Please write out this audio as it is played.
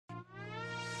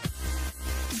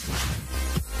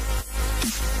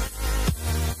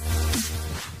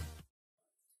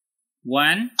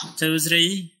1, 2,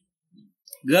 3,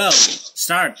 go.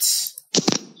 Start.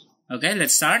 Okay,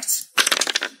 let's start.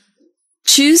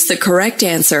 Choose the correct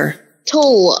answer.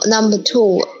 2. Number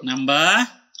 2. Number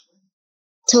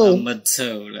 2. Number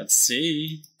 2. Let's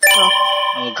see.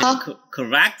 Okay, Huh?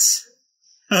 correct.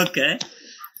 Okay.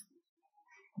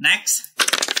 Next.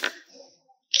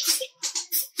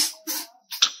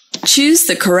 Choose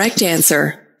the correct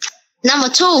answer. Number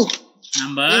 2.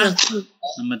 Number 2.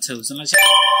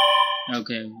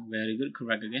 Okay, very good.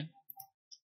 Correct again.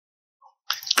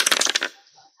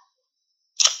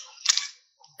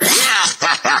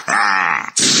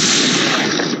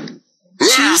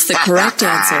 Choose the correct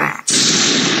answer.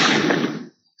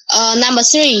 Number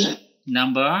 3.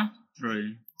 Number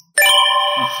 3.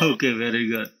 Okay, very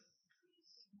good.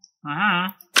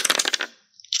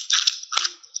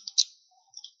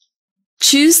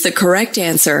 Choose the correct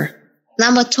answer.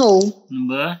 Number 2.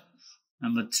 Number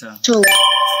 2. 2.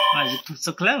 Why is it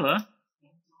so clever?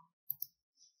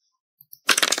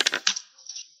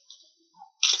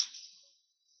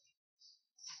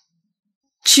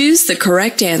 Choose the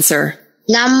correct answer.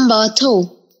 Number 2.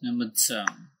 Number 2.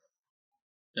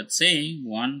 Let's see.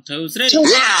 1, 2, 3. 2.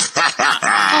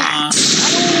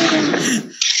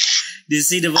 Do you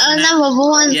see the word now? Number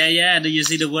 1. Yeah. Do you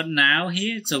see the word now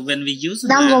here? So when we use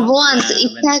Number now, 1.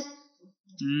 Exact.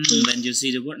 when you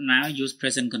see the word now, use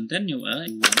present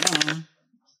continuous.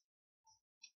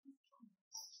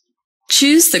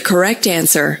 Choose the correct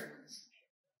answer.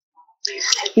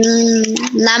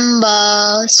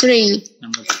 Number 3.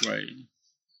 Number 3.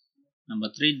 Number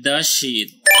 3, the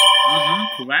sheet.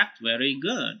 Correct. Very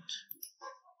good.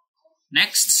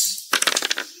 Next.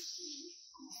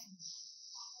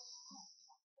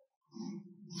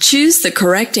 Choose the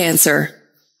correct answer.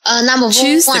 Number 1.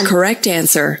 Choose the correct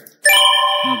answer.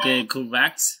 Okay,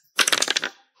 correct.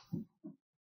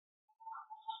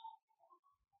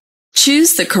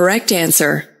 Choose the correct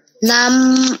answer.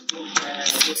 Number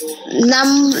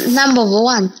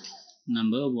 1.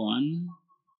 Number 1.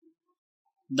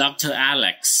 Dr.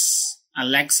 Alex.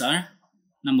 Alexa.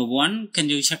 Number 1. Can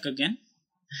you check again?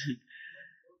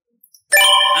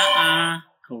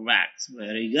 Correct.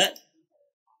 Very good.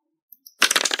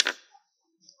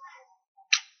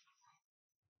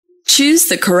 Choose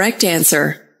the correct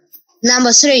answer.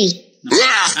 Number 3.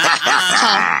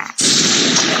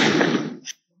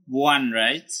 1,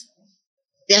 right?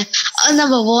 Yeah.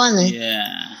 Number 1.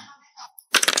 Yeah.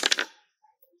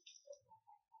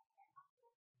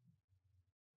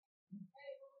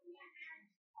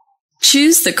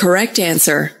 Choose the correct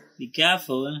answer. Be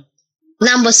careful.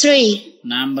 Number 3.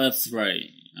 Number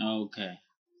 3. Okay.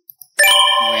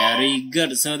 Very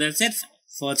good. So that's it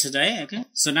for today. Okay.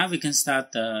 So now we can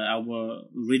start our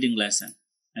reading lesson.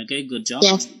 Okay. Good job.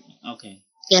 Yes. Okay.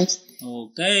 Yes.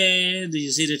 Okay. Do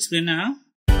you see the screen now?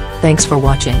 Thanks for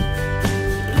watching.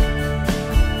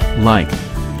 Like,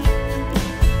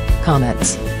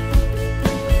 Comments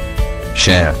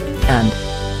share, and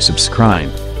subscribe.